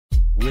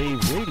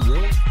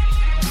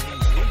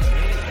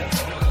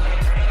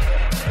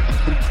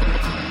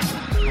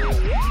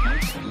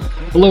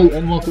Hello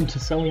and welcome to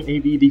Selling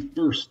AV, the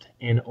first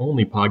and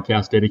only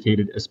podcast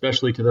dedicated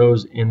especially to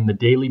those in the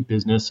daily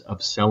business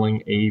of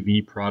selling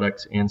AV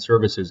products and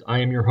services. I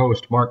am your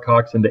host, Mark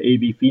Coxon, the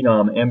AV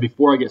Phenom, and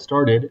before I get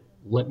started,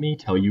 let me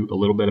tell you a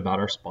little bit about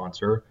our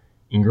sponsor,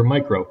 Ingram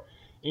Micro.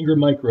 Ingram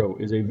Micro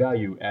is a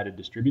value-added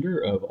distributor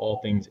of all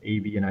things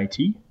AV and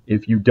IT.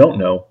 If you don't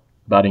know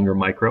about Ingram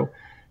Micro,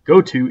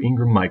 go to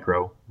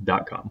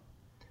ingrammicro.com.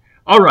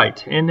 All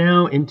right, and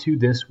now into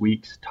this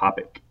week's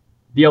topic,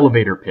 the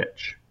elevator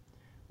pitch.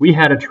 We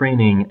had a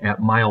training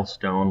at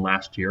Milestone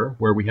last year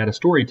where we had a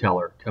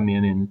storyteller come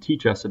in and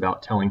teach us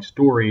about telling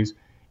stories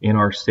in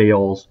our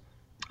sales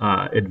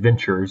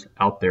adventures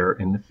out there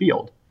in the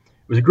field.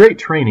 It was a great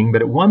training,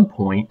 but at one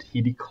point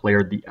he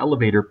declared the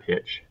elevator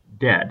pitch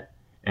dead,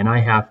 and I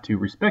have to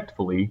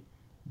respectfully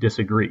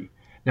disagree.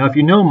 Now, if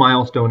you know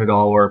Milestone at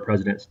all or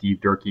President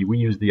Steve Durkee, we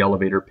use the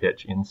elevator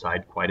pitch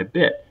inside quite a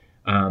bit.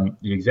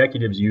 The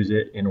executives use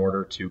it in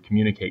order to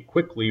communicate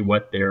quickly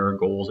what their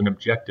goals and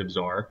objectives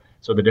are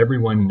so that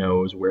everyone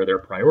knows where their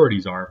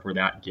priorities are for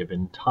that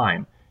given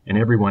time. And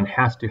everyone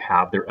has to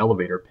have their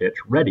elevator pitch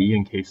ready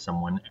in case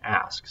someone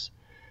asks.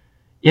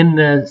 In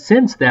the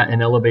sense that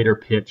an elevator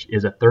pitch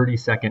is a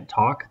 30-second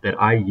talk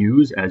that I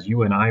use as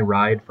you and I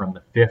ride from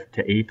the 5th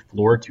to 8th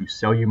floor to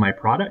sell you my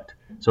product,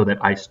 so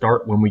that I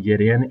start when we get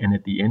in and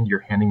at the end you're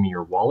handing me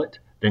your wallet,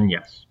 then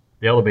yes,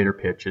 the elevator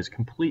pitch is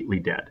completely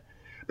dead.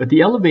 But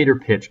the elevator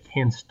pitch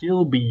can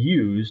still be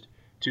used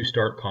to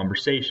start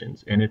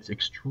conversations, and it's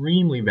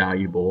extremely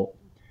valuable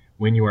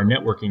when you are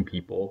networking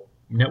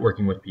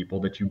with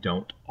people that you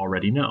don't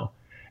already know.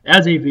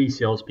 As AV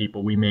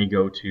salespeople, we may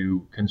go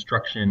to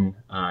construction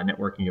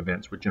networking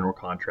events with general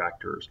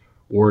contractors,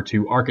 or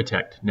to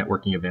architect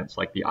networking events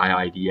like the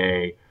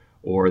IIDA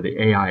or the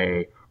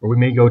AIA, or we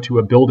may go to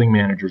a building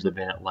managers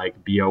event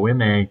like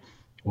BOMA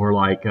or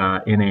like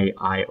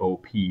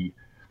NAIOP.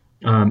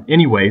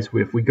 Anyways,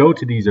 if we go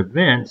to these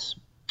events,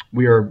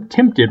 we are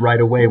tempted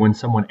right away when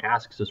someone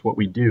asks us what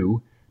we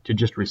do to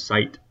just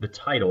recite the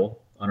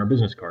title on our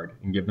business card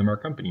and give them our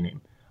company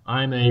name.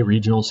 I'm a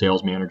regional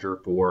sales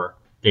manager for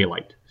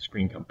Daylight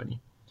Screen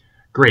Company.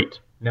 Great.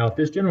 Now, if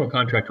this general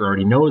contractor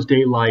already knows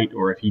Daylight,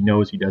 or if he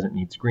knows he doesn't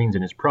need screens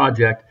in his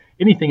project,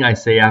 anything I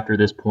say after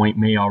this point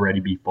may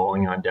already be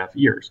falling on deaf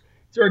ears.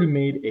 He's already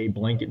made a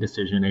blanket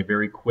decision, a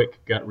very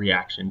quick gut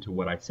reaction to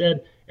what I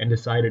said, and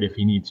decided if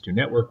he needs to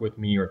network with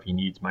me or if he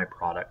needs my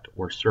product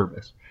or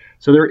service.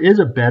 So there is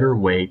a better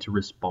way to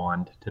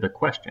respond to the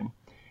question.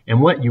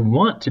 And what you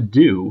want to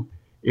do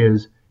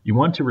is you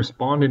want to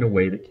respond in a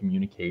way that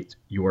communicates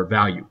your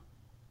value.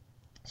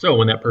 So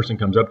when that person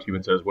comes up to you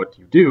and says, "What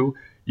do?"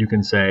 you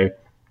can say,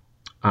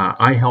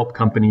 "I help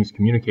companies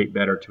communicate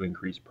better to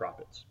increase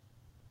profits."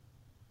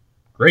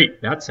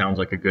 Great, that sounds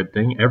like a good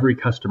thing. Every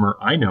customer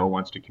I know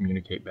wants to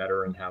communicate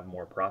better and have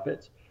more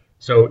profits.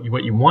 So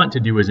what you want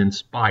to do is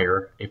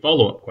inspire a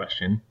follow-up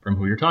question from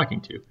who you're talking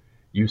to.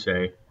 You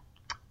say,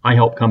 "I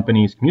help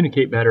companies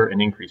communicate better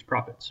and increase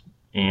profits."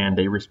 And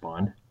they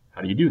respond, "How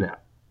do you do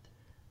that?"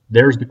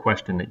 There's the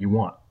question that you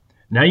want.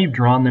 Now you've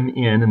drawn them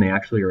in and they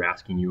actually are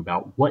asking you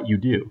about what you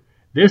do.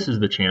 This is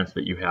the chance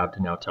that you have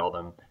to now tell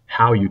them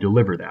how you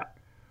deliver that.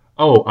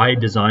 "Oh, I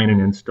design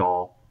and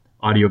install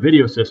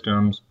audio-video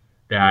systems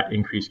that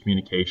increase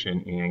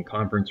communication in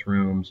conference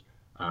rooms,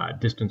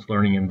 distance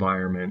learning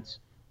environments,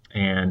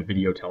 and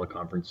video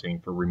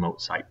teleconferencing for remote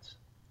sites."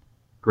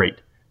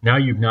 Great. Now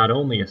you've not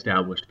only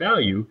established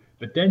value,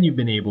 but then you've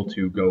been able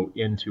to go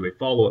into a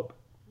follow-up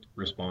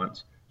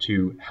response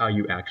to how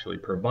you actually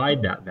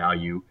provide that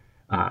value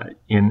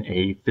in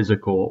a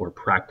physical or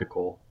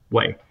practical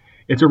way.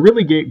 It's a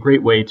really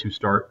great way to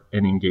start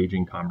an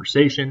engaging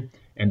conversation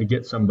and to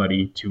get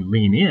somebody to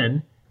lean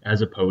in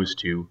as opposed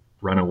to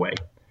run away.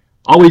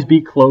 Always be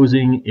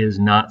closing is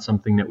not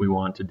something that we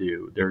want to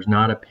do. There's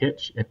not a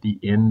pitch at the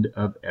end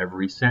of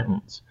every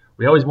sentence.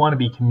 We always want to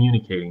be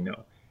communicating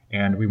though,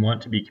 and we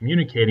want to be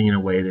communicating in a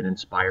way that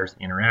inspires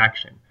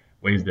interaction,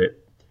 ways that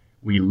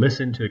we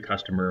listen to the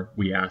customer,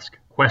 we ask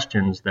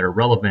questions that are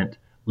relevant,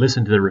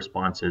 listen to their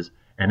responses,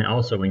 and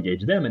also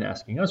engage them in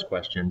asking us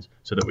questions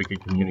so that we can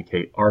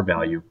communicate our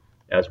value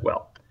as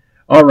well.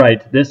 All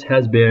right, this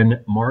has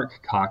been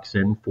Mark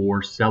Coxon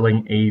for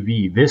Selling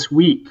AV. This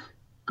week,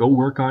 go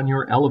work on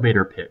your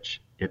elevator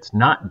pitch. It's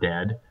not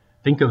dead.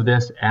 Think of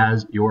this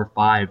as your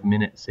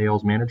 5-minute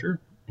sales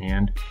manager,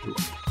 and good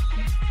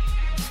luck.